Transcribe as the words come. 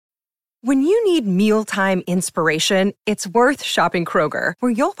When you need mealtime inspiration, it's worth shopping Kroger,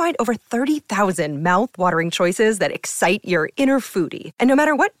 where you'll find over 30,000 mouth-watering choices that excite your inner foodie. And no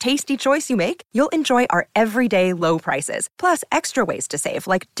matter what tasty choice you make, you'll enjoy our everyday low prices, plus extra ways to save,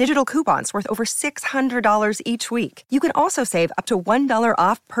 like digital coupons worth over $600 each week. You can also save up to $1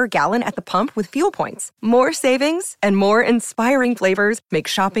 off per gallon at the pump with fuel points. More savings and more inspiring flavors make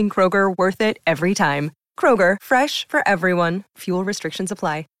shopping Kroger worth it every time. Kroger, fresh for everyone. Fuel restrictions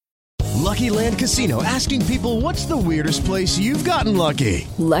apply. Lucky Land Casino, asking people, what's the weirdest place you've gotten lucky?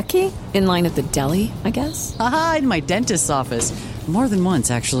 Lucky? In line at the deli, I guess? Aha, in my dentist's office. More than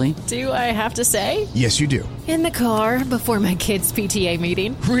once, actually. Do I have to say? Yes, you do. In the car before my kids' PTA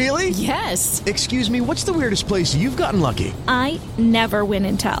meeting. Really? Yes. Excuse me, what's the weirdest place you've gotten lucky? I never win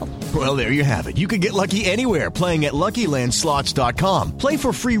and tell. Well, there you have it. You can get lucky anywhere, playing at LuckyLandSlots.com. Play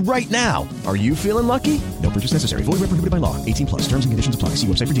for free right now. Are you feeling lucky? No purchase necessary. Void where prohibited by law. 18 plus. Terms and conditions apply. See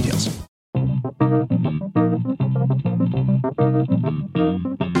website for details.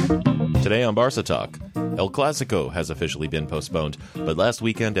 Today on Barca Talk, El Clásico has officially been postponed, but last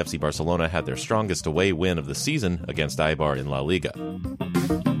weekend FC Barcelona had their strongest away win of the season against Eibar in La Liga.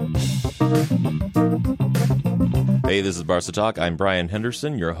 Hey, this is Barca Talk. I'm Brian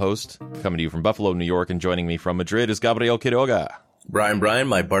Henderson, your host, coming to you from Buffalo, New York, and joining me from Madrid is Gabriel Quiroga. Brian,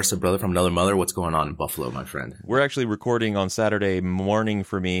 my Barca brother from another mother. What's going on in Buffalo, my friend? We're actually recording on Saturday morning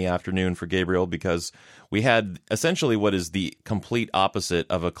for me, afternoon for Gabriel, because we had essentially what is the complete opposite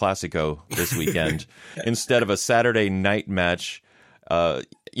of a Clásico this weekend. Instead of a Saturday night match, in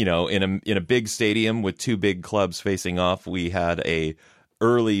a big stadium with two big clubs facing off, we had a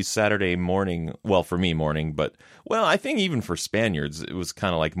early Saturday morning. Well, for me, morning, but I think even for Spaniards, it was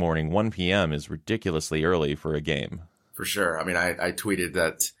kind of like morning. 1 p.m. is ridiculously early for a game. For sure. I mean, I tweeted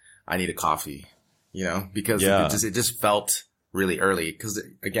that I need a coffee, because it just felt really early. Because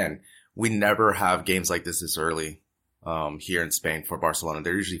again, we never have games like this early here in Spain for Barcelona.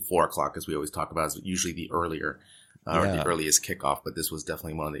 They're usually 4:00, as we always talk about. It's usually the earlier or the earliest kickoff, but this was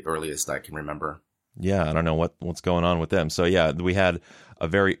definitely one of the earliest I can remember. Yeah, I don't know what's going on with them. So yeah, we had a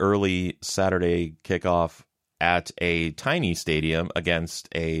very early Saturday kickoff at a tiny stadium against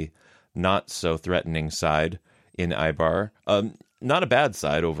a not so threatening side in Eibar. Not a bad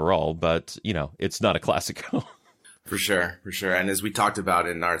side overall, but it's not a Clásico. For sure. And as we talked about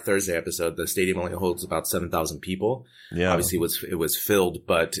in our Thursday episode, the stadium only holds about 7,000 people. Yeah. Obviously it was filled,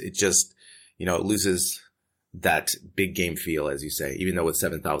 but it just, it loses that big game feel, as you say. Even though with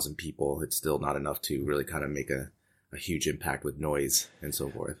 7,000 people, it's still not enough to really kind of make a huge impact with noise and so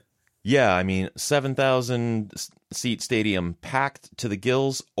forth. Yeah, I mean, 7,000 seat stadium packed to the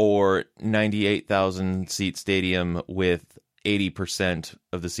gills, or 98,000 seat stadium with 80%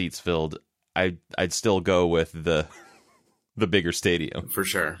 of the seats filled. I'd still go with the bigger stadium. For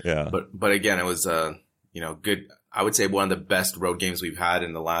sure. Yeah. But again, it was good. I would say one of the best road games we've had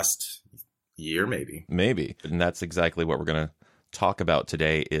in the last year, maybe. Maybe. And that's exactly what we're going to talk about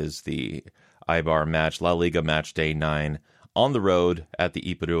today is the Eibar match, La Liga match day 9. On the road at the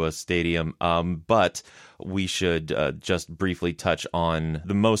Ipurua Stadium, but we should just briefly touch on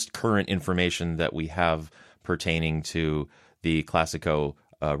the most current information that we have pertaining to the Clásico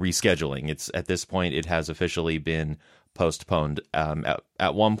rescheduling. It's at this point it has officially been postponed.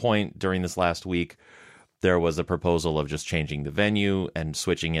 At one point during this last week, there was a proposal of just changing the venue and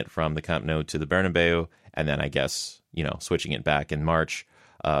switching it from the Camp Nou to the Bernabeu, and then I guess switching it back in March,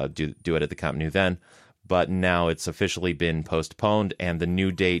 do it at the Camp Nou then. But now it's officially been postponed, and the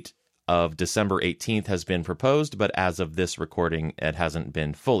new date of December 18th has been proposed, but as of this recording, it hasn't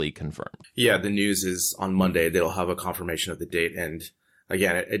been fully confirmed. Yeah, the news is on Monday they'll have a confirmation of the date, and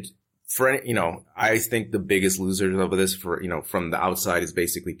again, I think the biggest losers of this from the outside is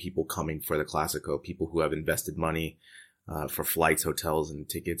basically people coming for the Clásico, people who have invested money for flights, hotels, and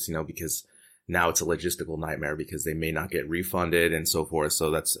tickets, because now it's a logistical nightmare because they may not get refunded and so forth. So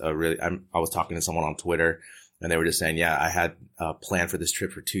that's I was talking to someone on Twitter and they were just saying, yeah, I had planned for this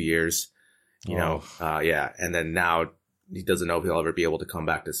trip for 2 years, and then now he doesn't know if he'll ever be able to come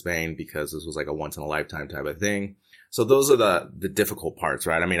back to Spain because this was like a once in a lifetime type of thing. So those are the difficult parts,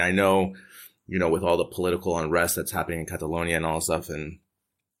 right? I mean, I know, with all the political unrest that's happening in Catalonia and all that stuff, and,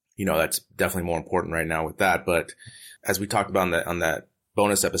 that's definitely more important right now with that. But as we talked about on that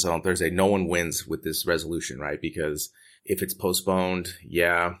bonus episode on Thursday, no one wins with this resolution, right? Because if it's postponed,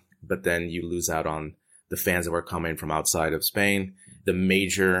 yeah, but then you lose out on the fans that were coming from outside of Spain. The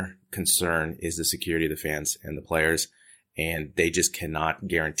major concern is the security of the fans and the players, and they just cannot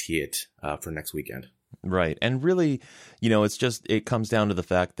guarantee it for next weekend. Right. And really, it comes down to the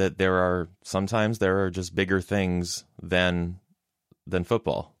fact that there are just bigger things than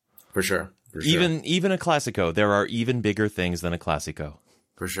football. For sure. Even a Clásico, there are even bigger things than a Clásico.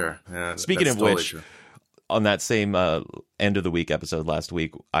 For sure. Yeah, Speaking of totally which, true. on that same end of the week episode last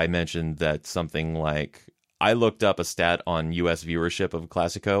week, I mentioned that something like I looked up a stat on U.S. viewership of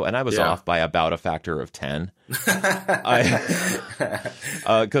Clásico, and I was off by about a factor of 10. Because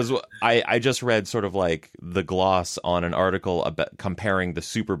I just read sort of like the gloss on an article about comparing the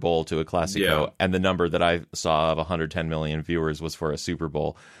Super Bowl to a Clásico, and the number that I saw of 110 million viewers was for a Super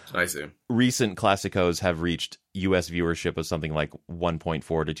Bowl. I see. Recent Clásicos have reached U.S. viewership of something like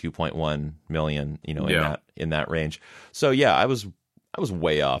 1.4 to 2.1 million, in that range. So yeah, I was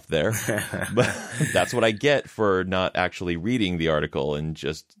way off there, but that's what I get for not actually reading the article and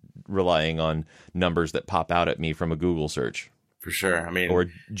just relying on numbers that pop out at me from a Google search. For sure. I mean, or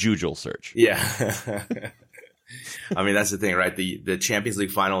Jujul search. Yeah. I mean, that's the thing, right? The Champions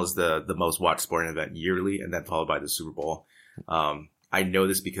League final is the most watched sporting event yearly, and then followed by the Super Bowl. I know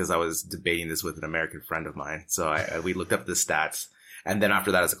this because I was debating this with an American friend of mine. So we looked up the stats, and then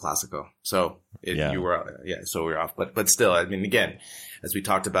after that is a Clásico. So so we're off. But still, I mean, again, as we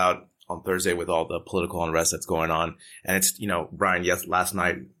talked about on Thursday with all the political unrest that's going on, and it's, Brian, yes, last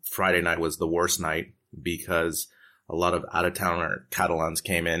night, Friday night was the worst night because a lot of out-of-towner Catalans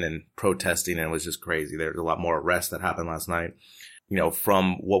came in and protesting, and it was just crazy. There's a lot more arrests that happened last night.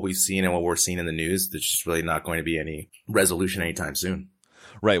 From what we've seen and what we're seeing in the news, there's just really not going to be any resolution anytime soon.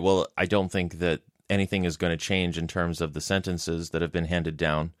 Right. Well, I don't think that anything is going to change in terms of the sentences that have been handed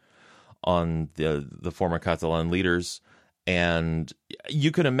down on the former Catalan leaders. And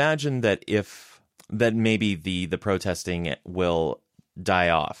you can imagine that maybe the protesting will die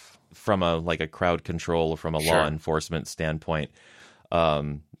off from a crowd control or from a law enforcement standpoint.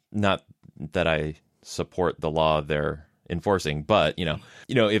 Not that I support the law they're enforcing, but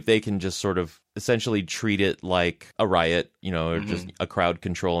if they can just sort of essentially treat it like a riot, or just a crowd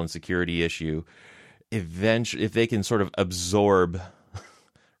control and security issue, eventually, if they can sort of absorb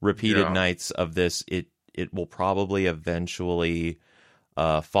repeated nights of this, it will probably eventually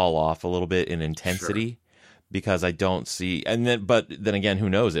fall off a little bit in intensity, because I don't see, but then again, who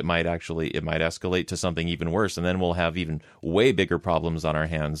knows? It might escalate to something even worse, and then we'll have even way bigger problems on our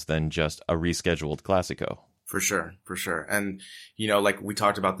hands than just a rescheduled Clásico. For sure. And, like we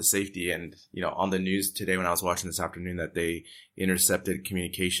talked about the safety, and, on the news today when I was watching this afternoon, that they intercepted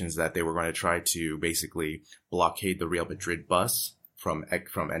communications that they were going to try to basically blockade the Real Madrid bus from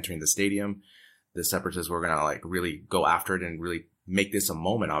entering the stadium. The separatists were going to really go after it and really make this a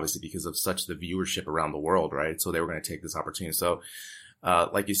moment, obviously, because of such the viewership around the world, right? So they were going to take this opportunity. So,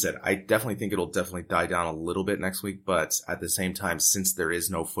 like you said, I definitely think it'll definitely die down a little bit next week, but at the same time, since there is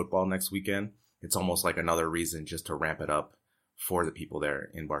no football next weekend, it's almost like another reason just to ramp it up for the people there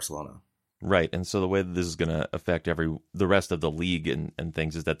in Barcelona. Right. And so the way that this is going to affect the rest of the league and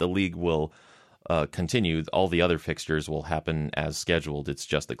things is that the league will continue. All the other fixtures will happen as scheduled. It's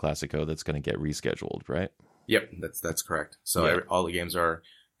just the Clásico that's going to get rescheduled, right? Yep, that's correct. So all the games are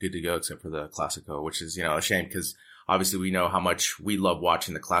good to go except for the Clásico, which is, a shame because obviously we know how much we love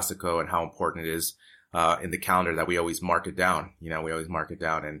watching the Clásico and how important it is in the calendar that we always mark it down. We always mark it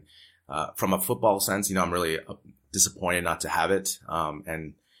down. And from a football sense, I'm really disappointed not to have it.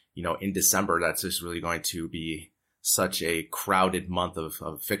 And, in December, that's just really going to be such a crowded month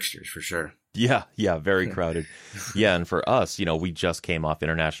of fixtures for sure. Yeah, very crowded. Yeah, and for us, we just came off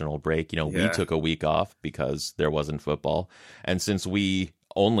international break. We took a week off because there wasn't football. And since we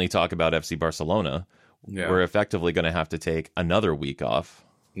only talk about FC Barcelona, we're effectively going to have to take another week off.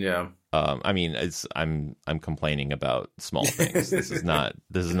 Yeah. I mean, I'm complaining about small things. This is not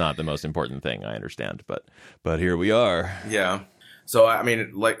the most important thing, I understand, but here we are. Yeah. So, I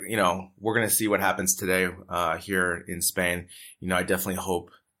mean, we're going to see what happens today here in Spain. I definitely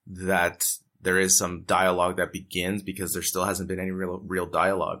hope that there is some dialogue that begins, because there still hasn't been any real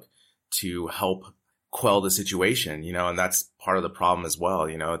dialogue to help quell the situation, and that's part of the problem as well.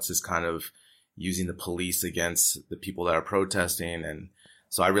 It's just kind of using the police against the people that are protesting. And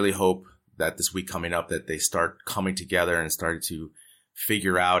so I really hope that this week coming up that they start coming together and start to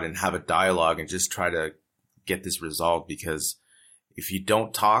figure out and have a dialogue and just try to get this resolved, because if you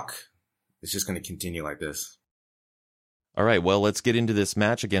don't talk, it's just going to continue like this. All right, well, let's get into this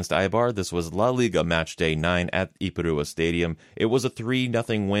match against Eibar. This was La Liga match day 9 at Ipurua Stadium. It was a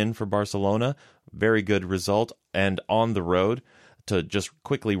 3-0 win for Barcelona. Very good result. And on the road, to just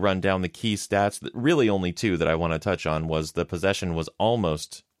quickly run down the key stats, really only two that I want to touch on, was the possession was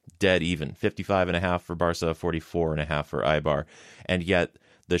almost dead even. 55.5 for Barca, 44.5 for Eibar. And yet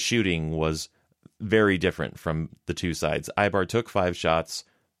the shooting was very different from the two sides. Eibar took 5 shots,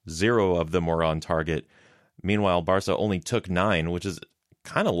 0 of them were on target. Meanwhile, Barca only took 9, which is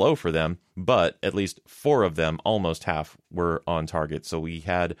kind of low for them, but at least 4 of them, almost half, were on target. So we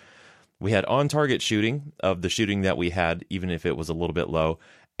had on target shooting of the shooting that we had, even if it was a little bit low,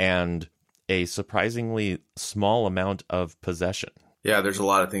 and a surprisingly small amount of possession. Yeah, there's a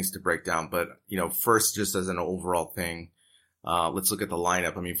lot of things to break down, but first, just as an overall thing, let's look at the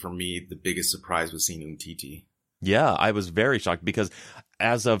lineup. I mean, for me, the biggest surprise was seeing Umtiti. Yeah, I was very shocked because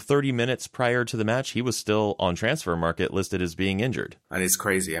as of 30 minutes prior to the match, he was still on transfer market listed as being injured. And it's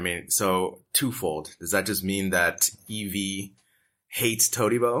crazy. I mean, so twofold. Does that just mean that EV hates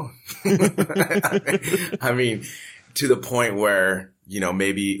Todibo? I mean, to the point where,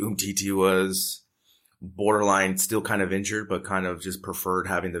 maybe Umtiti was borderline still kind of injured, but kind of just preferred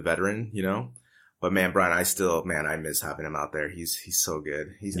having the veteran, But man, Brian, I miss having him out there. He's so good.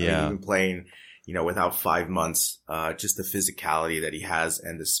 He's even playing, without 5 months, just the physicality that he has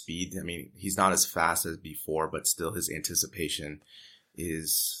and the speed. I mean, he's not as fast as before, but still his anticipation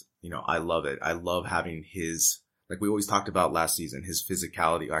is, I love it. I love having his, like we always talked about last season, his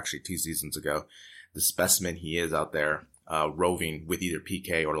physicality, actually 2 seasons ago, the specimen he is out there, roving with either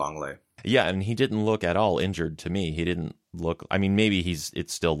PK or Longley. Yeah, and he didn't look at all injured to me. He didn't look, I mean, maybe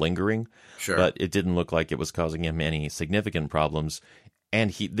it's still lingering, sure, but it didn't look like it was causing him any significant problems.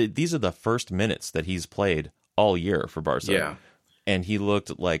 And these are the first minutes that he's played all year for Barca. Yeah. And he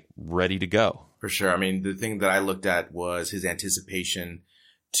looked like ready to go. For sure. I mean, the thing that I looked at was his anticipation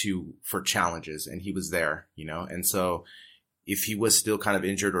for challenges, and he was there, And so if he was still kind of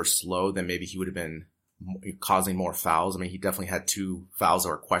injured or slow, then maybe he would have been causing more fouls. I mean, he definitely had 2 fouls that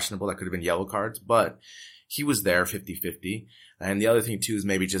were questionable that could have been yellow cards, but he was there 50-50. And the other thing too is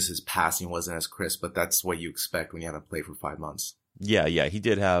maybe just his passing wasn't as crisp, but that's what you expect when you haven't played for 5 months. Yeah, he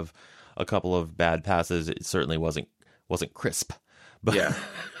did have a couple of bad passes. It certainly wasn't crisp. But yeah.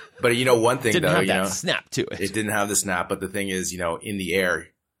 But one thing didn't though, have that snap to it. It didn't have the snap, but the thing is, in the air,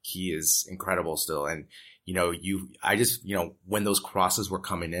 he is incredible still. And I just when those crosses were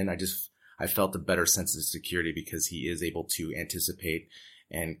coming in, I felt a better sense of security because he is able to anticipate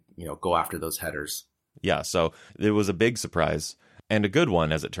and, go after those headers. Yeah, so it was a big surprise and a good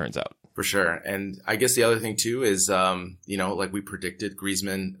one, as it turns out. For sure. And I guess the other thing too is, like we predicted,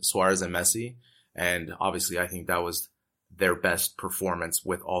 Griezmann, Suarez, and Messi. And obviously I think that was their best performance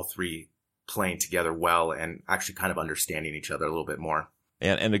with all 3 playing together well and actually kind of understanding each other a little bit more.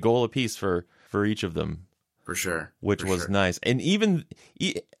 And a goal apiece for each of them. For sure. Which was nice. And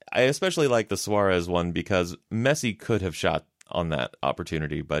I especially like the Suarez one because Messi could have shot on that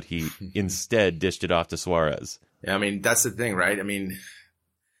opportunity, but he instead dished it off to Suarez. Yeah, I mean, that's the thing, right? I mean,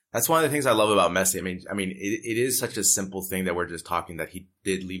 that's one of the things I love about Messi. I mean, it is such a simple thing that we're just talking that he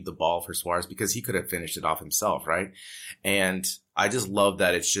did leave the ball for Suarez because he could have finished it off himself, right? And I just love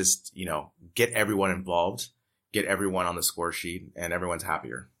that it's just, get everyone involved, get everyone on the score sheet, and everyone's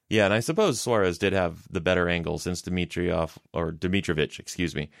happier. Yeah, and I suppose Suarez did have the better angle since Dimitrovic,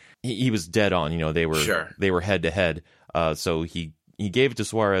 excuse me. He was dead on. They were head to head. So he gave it to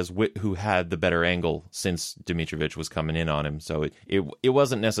Suarez, who had the better angle since Dimitrovic was coming in on him. So it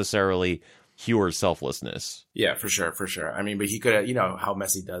wasn't necessarily pure selflessness. Yeah, for sure. I mean, but he could have, how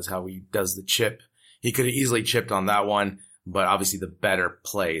Messi does, how he does the chip. He could have easily chipped on that one, but obviously the better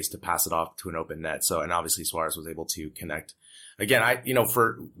play is to pass it off to an open net. So, and obviously Suarez was able to connect. Again,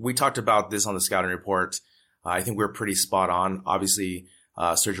 we talked about this on the scouting report. I think we were pretty spot on. Obviously,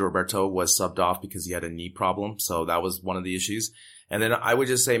 Sergio Roberto was subbed off because he had a knee problem. So that was one of the issues. And then I would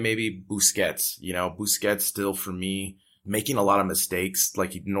just say maybe Busquets, Busquets still for me making a lot of mistakes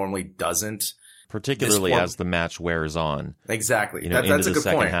like he normally doesn't. Particularly as the match wears on. Exactly. That's a good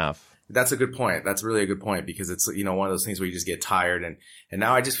point. Half. That's a good point. That's really a good point because it's, one of those things where you just get tired. And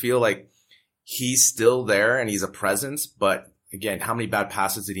now I just feel like he's still there and he's a presence, but again, how many bad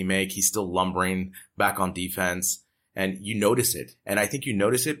passes did he make? He's still lumbering back on defense, and you notice it. And I think you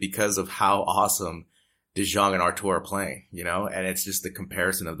notice it because of how awesome De Jong and Artur are playing, and it's just the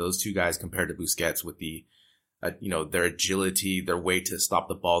comparison of those 2 guys compared to Busquets with the, their agility, their way to stop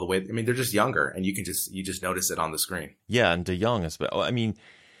the ball, they're just younger, and you just notice it on the screen. Yeah, and De Jong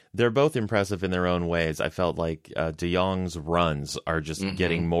they're both impressive in their own ways. I felt like De Jong's runs are just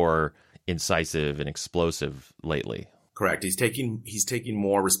getting more incisive and explosive lately. Correct. He's taking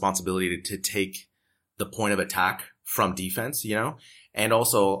more responsibility to take the point of attack from defense, and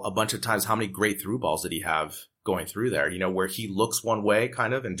also a bunch of times how many great through balls did he have going through there, where he looks one way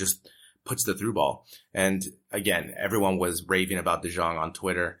kind of and just puts the through ball. And again, everyone was raving about De Jong on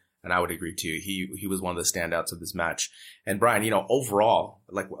Twitter, and I would agree too. He was one of the standouts of this match. And Brian, overall,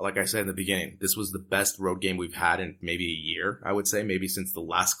 like I said in the beginning, this was the best road game we've had in maybe a year, I would say, maybe since the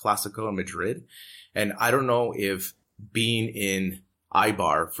last Clásico in Madrid. And I don't know if being in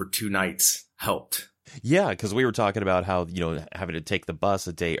Ibar for 2 nights helped. Yeah, because we were talking about how, having to take the bus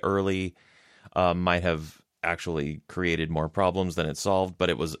a day early might have actually created more problems than it solved, but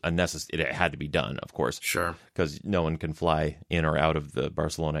it was it had to be done, of course. Sure. Because no one can fly in or out of the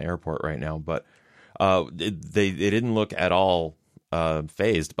Barcelona airport right now. But they didn't look at all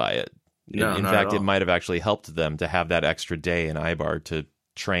fazed by it. No, in fact, it might have actually helped them to have that extra day in Ibar to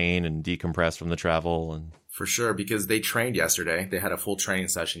train and decompress from the travel. And for sure, because they trained yesterday. They had a full training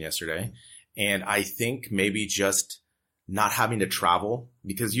session yesterday. And I think maybe just not having to travel,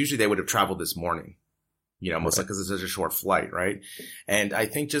 because usually they would have traveled this morning, most likely because it's such a short flight, right? And I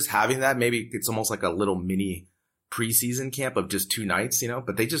think just having that, maybe it's almost like a little mini preseason camp of just 2 nights,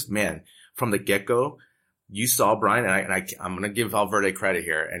 but they just, man, from the get-go, you saw Brian, and I'm going to give Valverde credit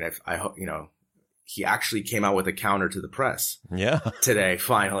here. And if I hope, he actually came out with a counter to the press today,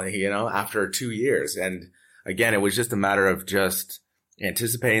 finally, after 2 years. And again, it was just a matter of just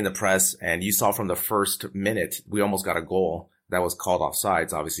anticipating the press. And you saw from the first minute, we almost got a goal that was called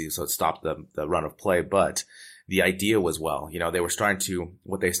offsides, obviously. So it stopped the run of play. But the idea was, they were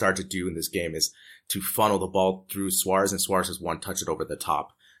what they started to do in this game is to funnel the ball through Suarez, and Suarez just one touch it over the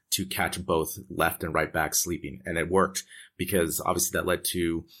top to catch both left and right back sleeping. And it worked because obviously that led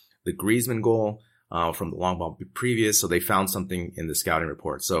to the Griezmann goal from the long ball previous. So they found something in the scouting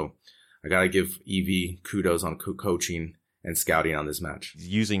report. So I got to give Evie kudos on coaching and scouting on this match.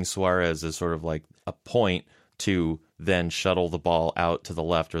 Using Suarez as sort of like a point to then shuttle the ball out to the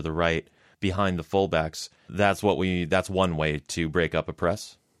left or the right behind the fullbacks. That's one way to break up a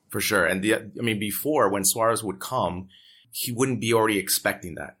press. For sure. And before, when Suarez would come, he wouldn't be already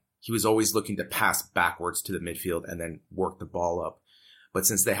expecting that. He was always looking to pass backwards to the midfield and then work the ball up. But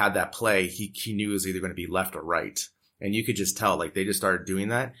since they had that play, he knew it was either going to be left or right. And you could just tell, they just started doing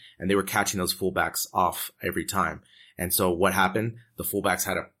that, and they were catching those fullbacks off every time. And so what happened? The fullbacks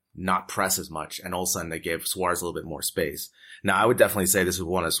had to not press as much, and all of a sudden they gave Suarez a little bit more space. Now, I would definitely say this was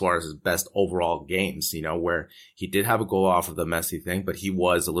one of Suarez's best overall games, where he did have a goal off of the Messi thing, but he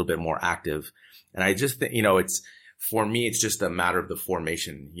was a little bit more active. And I just think, for me, it's just a matter of the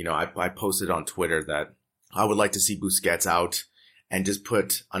formation. I posted on Twitter that I would like to see Busquets out and just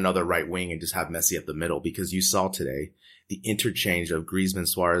put another right wing and just have Messi up the middle, because you saw today the interchange of Griezmann,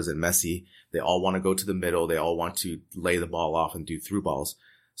 Suarez, and Messi. They all want to go to the middle. They all want to lay the ball off and do through balls.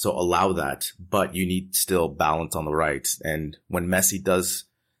 So allow that, but you need still balance on the right. And when Messi does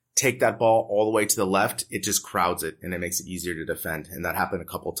take that ball all the way to the left, it just crowds it and it makes it easier to defend. And that happened a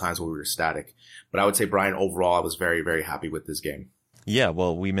couple of times when we were static. But I would say, Brian, overall, I was very, very happy with this game. Yeah,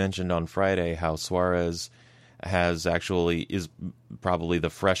 well, we mentioned on Friday how Suarez is probably the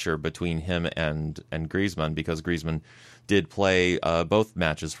fresher between him and Griezmann, because Griezmann did play both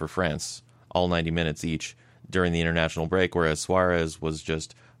matches for France, all 90 minutes each during the international break, whereas Suarez was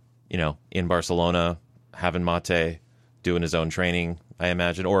just, in Barcelona, having mate, doing his own training, I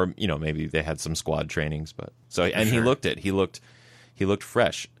imagine, or maybe they had some squad trainings, but and sure. He looked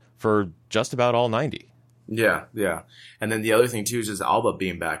fresh for just about all 90. Yeah. And then the other thing too is just Alba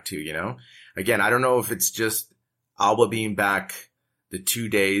being back too, Again, I don't know if it's just Alba being back the 2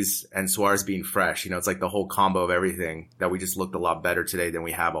 days and Suarez being fresh. It's like the whole combo of everything that we just looked a lot better today than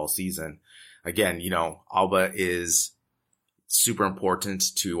we have all season. Again, Alba is super important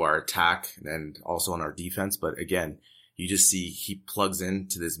to our attack and also on our defense. But again, you just see he plugs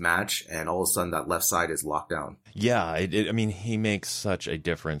into this match and all of a sudden that left side is locked down. Yeah, he makes such a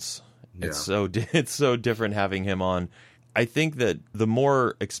difference. Yeah. It's so different having him on. I think that the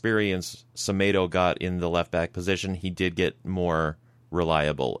more experience Semedo got in the left back position, he did get more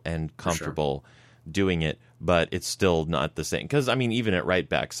reliable and comfortable doing it, but it's still not the same. Because, even at right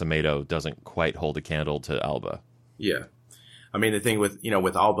back, Semedo doesn't quite hold a candle to Alba. Yeah. The thing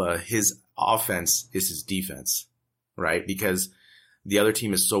with Alba, his offense is his defense, right? Because the other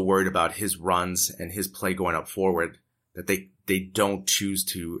team is so worried about his runs and his play going up forward that they don't choose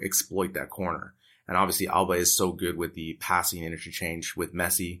to exploit that corner. And obviously Alba is so good with the passing interchange with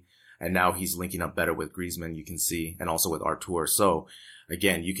Messi. And now he's linking up better with Griezmann, you can see, and also with Artur. So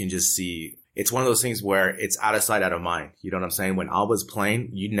again, you can just see it's one of those things where it's out of sight, out of mind. You know what I'm saying? When Alba's playing,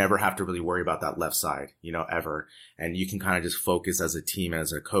 you never have to really worry about that left side, ever. And you can kind of just focus as a team and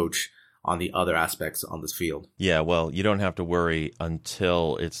as a coach on the other aspects on this field. Yeah, well, you don't have to worry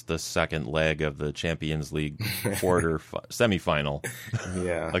until it's the second leg of the Champions League semifinal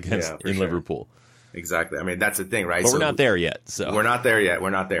in Liverpool. Exactly. That's the thing, right? But we're not there yet. So we're not there yet.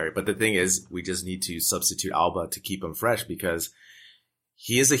 But the thing is, we just need to substitute Alba to keep him fresh, because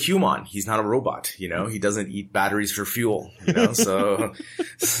he is a human. He's not a robot. He doesn't eat batteries for fuel. So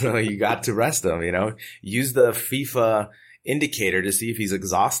you got to rest him. Use the FIFA indicator to see if he's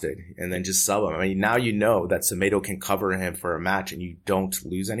exhausted and then just sub him. I mean, now you know that Semedo can cover him for a match and you don't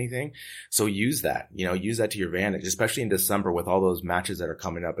lose anything. So use that, use that to your advantage, especially in December with all those matches that are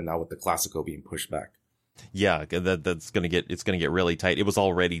coming up and now with the Clasico being pushed back. Yeah, it's going to get really tight. It was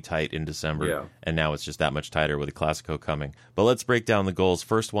already tight in December, and now it's just that much tighter with the Clasico coming. But let's break down the goals.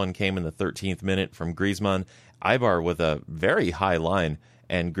 First one came in the 13th minute from Griezmann. Eibar with a very high line,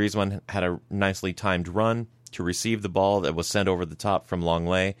 and Griezmann had a nicely timed run to receive the ball that was sent over the top from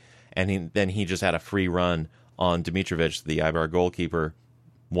Longley, and then he just had a free run on Dimitrovic, the Eibar goalkeeper.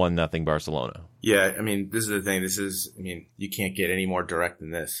 1-0 Barcelona. Yeah, I mean, this is the thing. You can't get any more direct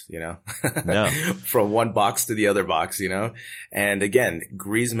than this, No. From one box to the other box, And again,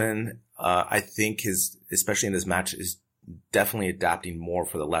 Griezmann, I think especially in this match, is definitely adapting more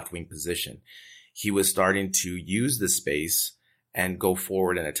for the left wing position. He was starting to use the space and go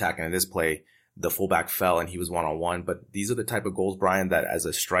forward and attack. And in this play, the fullback fell and he was 1-on-1. But these are the type of goals, Brian, that as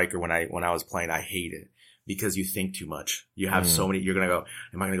a striker, when I was playing, I hated. Because you think too much. You have so many, you're going to go,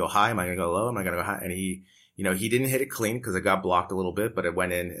 am I going to go high? Am I going to go low? Am I going to go high? And he didn't hit it clean because it got blocked a little bit, but it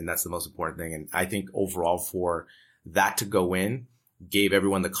went in, and that's the most important thing. And I think overall for that to go in gave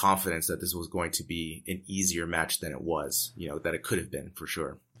everyone the confidence that this was going to be an easier match than it was, that it could have been for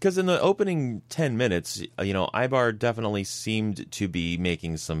sure. Because in the opening 10 minutes, Eibar definitely seemed to be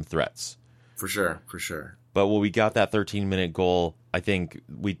making some threats. For sure. But when we got that 13-minute goal, I think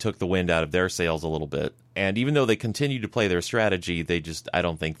we took the wind out of their sails a little bit. And even though they continued to play their strategy, I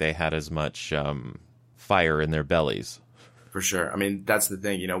don't think they had as much fire in their bellies. For sure. I mean, that's the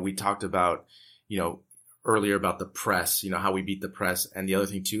thing. We talked about, earlier about the press, how we beat the press. And the other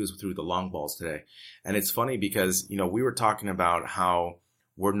thing, too, is through the long balls today. And it's funny because, we were talking about how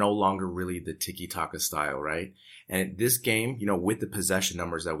we're no longer really the tiki-taka style, right? And this game, with the possession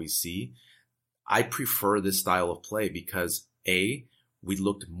numbers that we see, I prefer this style of play because A, we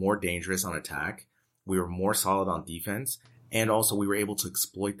looked more dangerous on attack. We were more solid on defense. And also we were able to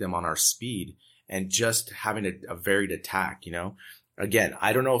exploit them on our speed and just having a varied attack, Again,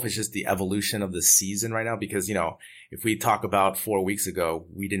 I don't know if it's just the evolution of the season right now because, if we talk about 4 weeks ago,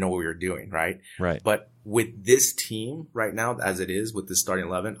 we didn't know what we were doing, right? Right. But with this team right now, as it is with the starting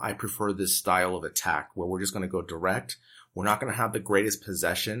 11, I prefer this style of attack where we're just going to go direct. We're not going to have the greatest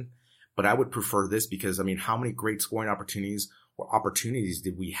possession. But I would prefer this because, how many great scoring opportunities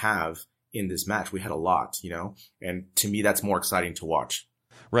did we have in this match? We had a lot, and to me, that's more exciting to watch.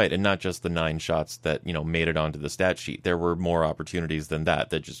 Right. And not just the 9 shots that, made it onto the stat sheet. There were more opportunities than that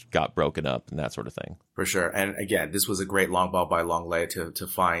just got broken up and that sort of thing. For sure. And again, this was a great long ball by Longley to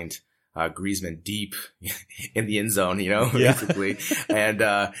find Griezmann deep in the end zone, basically. And,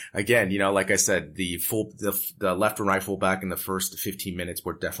 again, like I said, the left and right fullback in the first 15 minutes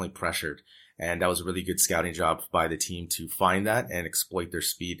were definitely pressured. And that was a really good scouting job by the team to find that and exploit their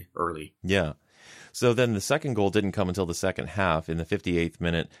speed early. Yeah. So then the second goal didn't come until the second half in the 58th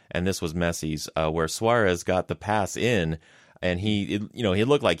minute. And this was Messi's, where Suarez got the pass in and he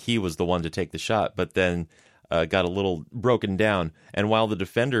looked like he was the one to take the shot, but then got a little broken down. And while the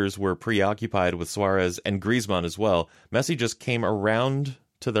defenders were preoccupied with Suarez and Griezmann as well, Messi just came around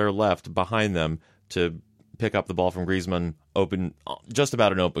to their left behind them to pick up the ball from Griezmann, just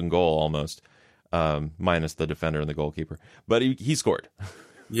about an open goal almost, minus the defender and the goalkeeper. But he scored.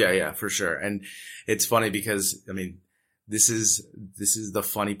 Yeah, for sure. And it's funny because, this is the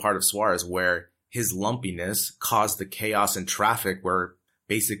funny part of Suarez where his lumpiness caused the chaos and traffic where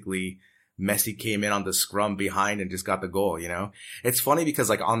basically Messi came in on the scrum behind and just got the goal, It's funny because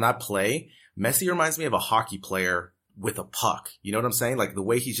on that play, Messi reminds me of a hockey player with a puck. You know what I'm saying? Like the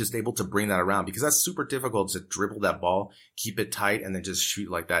way he's just able to bring that around because that's super difficult to dribble that ball, keep it tight and then just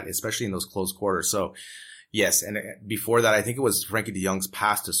shoot like that, especially in those close quarters. So yes. And before that, I think it was Frankie de Jong's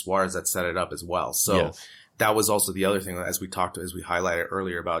pass to Suarez that set it up as well. So yes. That was also the other thing as we highlighted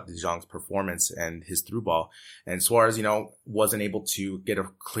earlier about de Jong's performance and his through ball. And Suarez, wasn't able to get a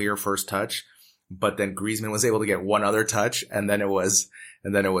clear first touch, but then Griezmann was able to get one other touch and then it was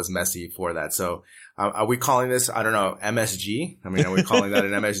Messi for that. So are we calling this, I don't know, MSG? Are we calling that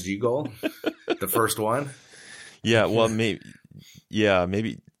an MSG goal? The first one? Yeah, well, maybe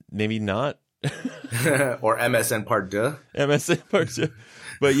not. Or MSN part 2. MSN part 2.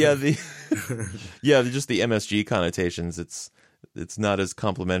 But just the MSG connotations, it's not as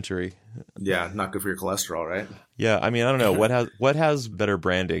complimentary. Yeah, not good for your cholesterol, right? Yeah, I don't know what has better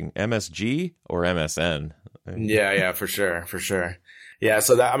branding, MSG or MSN? Yeah, for sure. Yeah,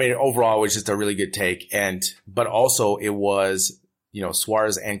 so that overall it was just a really good take, but also it was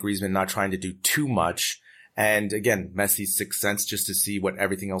Suarez and Griezmann not trying to do too much, and again Messi's sixth sense just to see what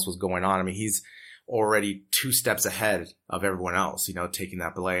everything else was going on. He's already 2 steps ahead of everyone else, you know, taking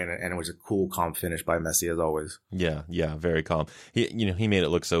that play. And it was a cool, calm finish by Messi as always. Yeah, very calm. He made it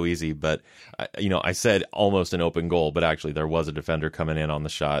look so easy, but I said almost an open goal, but actually there was a defender coming in on the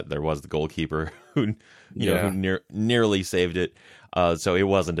shot. There was the goalkeeper who nearly saved it. So it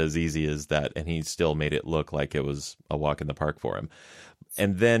wasn't as easy as that, and he still made it look like it was a walk in the park for him.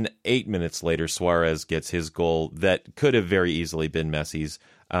 And then 8 minutes later, Suarez gets his goal that could have very easily been Messi's.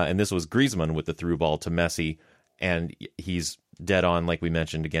 And this was Griezmann with the through ball to Messi, and he's dead on, like we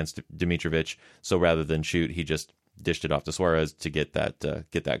mentioned, against Dimitrovic. So rather than shoot, he just dished it off to Suarez to get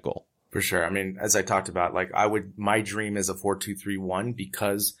that goal. For sure. I mean, as I talked about, like my dream is a 4-2-3-1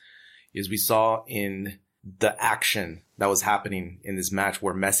 because as we saw in the action that was happening in this match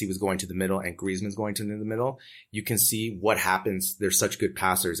where Messi was going to the middle and Griezmann's going to the middle, you can see what happens. They're such good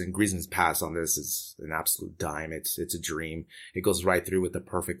passers, and Griezmann's pass on this is an absolute dime. It's a dream. It goes right through with the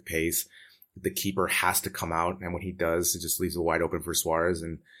perfect pace. The keeper has to come out, and when he does, it just leaves it wide open for Suarez.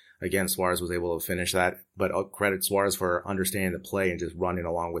 And again, Suarez was able to finish that, but I'll credit Suarez for understanding the play and just running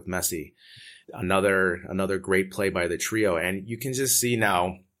along with Messi. Another great play by the trio. And you can just see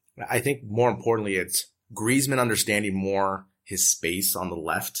now, I think more importantly, it's Griezmann understanding more his space on the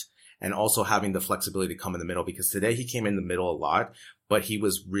left and also having the flexibility to come in the middle, because today he came in the middle a lot, but he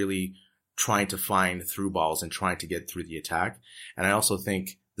was really trying to find through balls and trying to get through the attack. And I also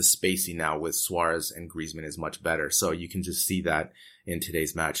think the spacing now with Suarez and Griezmann is much better. So you can just see that in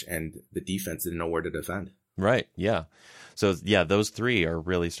today's match, and the defense didn't know where to defend. Right. Yeah. So yeah, those three are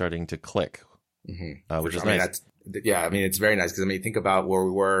really starting to click, which is nice. It's very nice because, think about where we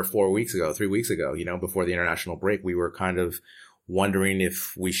were 3 weeks ago, before the international break. We were kind of wondering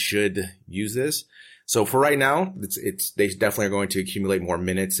if we should use this. So for right now, they definitely are going to accumulate more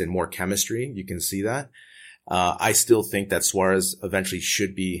minutes and more chemistry. You can see that. I still think that Suarez eventually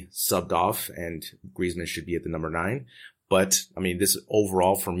should be subbed off and Griezmann should be at the number 9. But this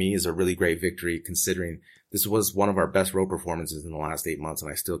overall for me is a really great victory, considering this was one of our best road performances in the last 8 months.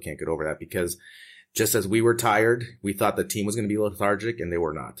 And I still can't get over that, because just as we were tired, we thought the team was going to be lethargic, and they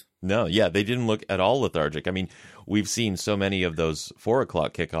were not. No, yeah, they didn't look at all lethargic. We've seen so many of those 4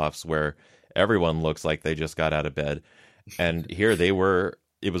 o'clock kickoffs where everyone looks like they just got out of bed. And here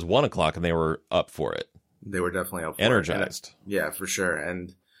it was 1 o'clock and they were up for it. They were definitely up for energized. it. Yeah, for sure.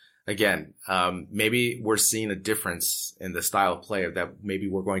 And again, maybe we're seeing a difference in the style of play, that maybe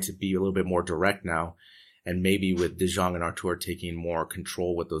we're going to be a little bit more direct now. And maybe with De Jong and Artur taking more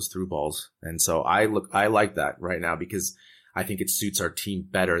control with those through balls. And so I like that right now, because I think it suits our team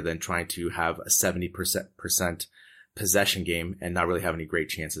better than trying to have a 70% possession game and not really have any great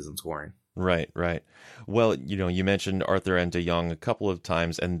chances in scoring. Right. Well, you mentioned Arthur and De Jong a couple of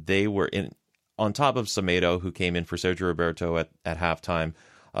times, and they were on top of Semedo, who came in for Sergio Roberto at halftime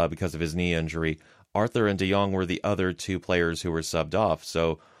because of his knee injury. Arthur and De Jong were the other 2 players who were subbed off.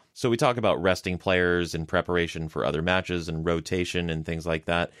 So we talk about resting players in preparation for other matches and rotation and things like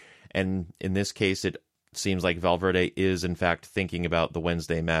that. And in this case, it seems like Valverde is, in fact, thinking about the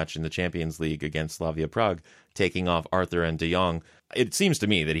Wednesday match in the Champions League against Slavia Prague, taking off Arthur and De Jong. It seems to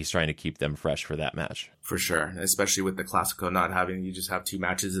me that he's trying to keep them fresh for that match. For sure, especially with the Clásico not having, you just have 2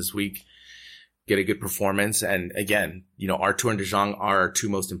 matches this week, get a good performance. And again, Artur and De Jong are our 2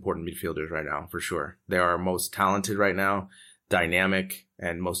 most important midfielders right now, for sure. They are our most talented right now, dynamic,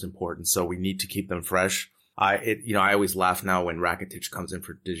 and most important. So we need to keep them fresh. I always laugh now when Rakitic comes in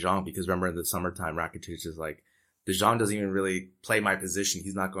for De Jong, because remember in the summertime, Rakitic is like, De Jong doesn't even really play my position.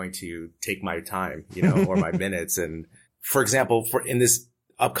 He's not going to take my time, or my minutes. And for example, in this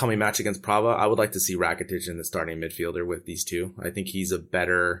upcoming match against Prava, I would like to see Rakitic in the starting midfielder with these 2. I think he's a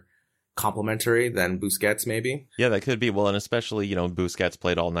better complementary than Busquets, maybe. Yeah, that could be. Well, and especially, Busquets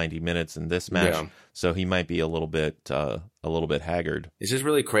played all 90 minutes in this match, so he might be a little bit haggard. It's just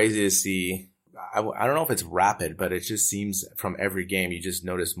really crazy to see. I don't know if it's rapid, but it just seems from every game you just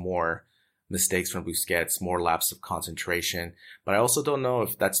notice more mistakes from Busquets, more lapse of concentration. But I also don't know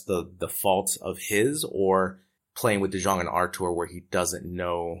if that's the fault of his or playing with De Jong and Artur, where he doesn't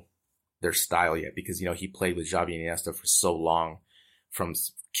know their style yet, because he played with Xavi and Iniesta for so long from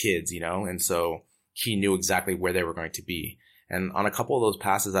kids, and so he knew exactly where they were going to be. And on a couple of those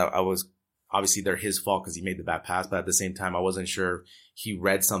passes, I was, obviously they're his fault because he made the bad pass, but at the same time, I wasn't sure he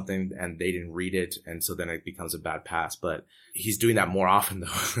read something and they didn't read it, and so then it becomes a bad pass. But he's doing that more often,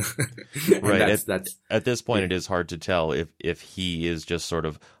 though. Right. At this point, it is hard to tell if he is just sort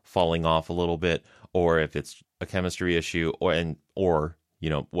of falling off a little bit, or if it's a chemistry issue, or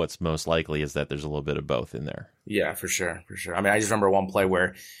what's most likely is that there's a little bit of both in there. Yeah, for sure. I mean, I just remember one play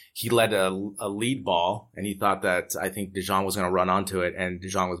where he led a lead ball and he thought that I think DeJong was going to run onto it, and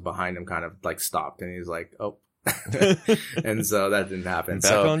DeJong was behind him, kind of like stopped, and he was like, oh. And so that didn't happen.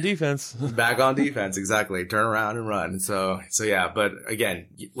 Back on defense. Back on defense, exactly. Turn around and run. So yeah, but again,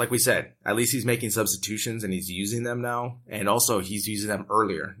 like we said, at least he's making substitutions and he's using them now. And also he's using them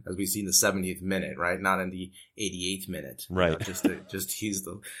earlier, as we see in the 70th minute, right? Not in the 88th minute. Right. Just he's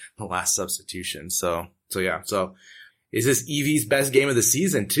the last substitution. So yeah. So is this Evie's best game of the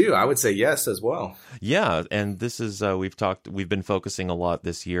season too? I would say yes as well. Yeah. And this is, we've been focusing a lot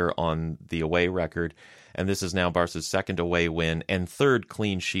this year on the away record. And this is now Barca's second away win and third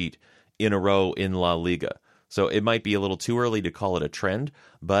clean sheet in a row in La Liga. So it might be a little too early to call it a trend,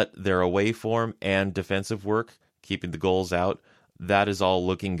 but their away form and defensive work, keeping the goals out, that is all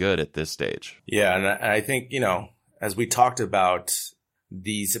looking good at this stage. Yeah, and I think, as we talked about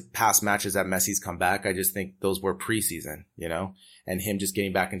these past matches that Messi's come back, I just think those were preseason, and him just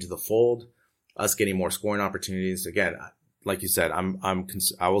getting back into the fold, us getting more scoring opportunities. Again, like you said,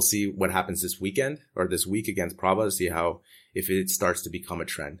 I will see what happens this weekend or this week against Prava to see if it starts to become a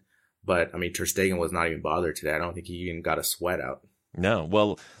trend. But I mean, Ter Stegen was not even bothered today. I don't think he even got a sweat out. No,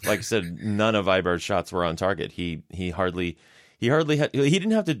 well, like I said, none of Eibar's shots were on target. He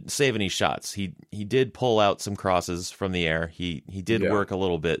didn't have to save any shots. He did pull out some crosses from the air. He did work a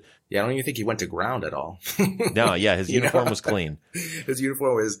little bit. Yeah, I don't even think he went to ground at all. No, yeah, his uniform was clean. His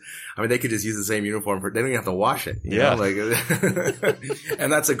uniform was, they could just use the same uniform they don't even have to wash it. You know?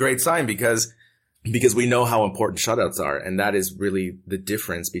 And that's a great sign because we know how important shutouts are. And that is really the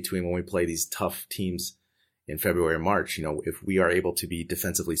difference between when we play these tough teams in February and March. If we are able to be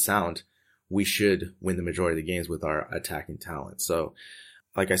defensively sound, we should win the majority of the games with our attacking talent. So,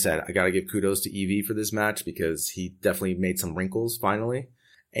 like I said, I got to give kudos to Evie for this match because he definitely made some wrinkles finally.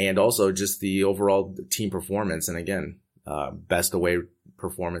 And also just the overall team performance. And again, best away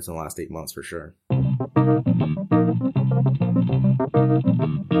performance in the last 8 months for sure.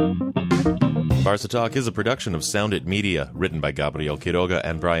 Barca Talk is a production of Sound It Media, written by Gabriel Quiroga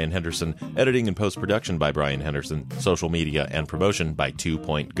and Brian Henderson, editing and post-production by Brian Henderson, social media and promotion by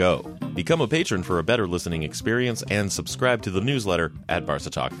 2.go. Become a patron for a better listening experience and subscribe to the newsletter at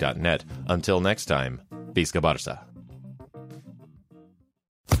barcatalk.net. Until next time, Visca Barca.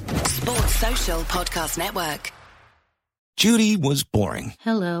 Sports Social Podcast Network. Judy was boring.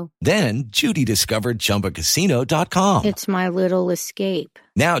 Hello. Then Judy discovered ChumbaCasino.com. It's my little escape.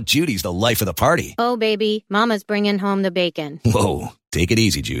 Now Judy's the life of the party. Oh, baby, mama's bringing home the bacon. Whoa, take it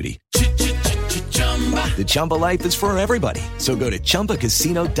easy, Judy. The Chumba life is for everybody. So go to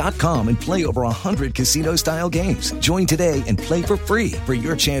ChumbaCasino.com and play over 100 casino-style games. Join today and play for free for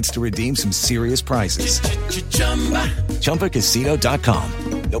your chance to redeem some serious prizes. ChumbaCasino.com.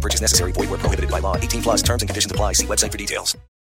 No purchase necessary. Void where prohibited by law. 18+ terms and conditions apply. See website for details.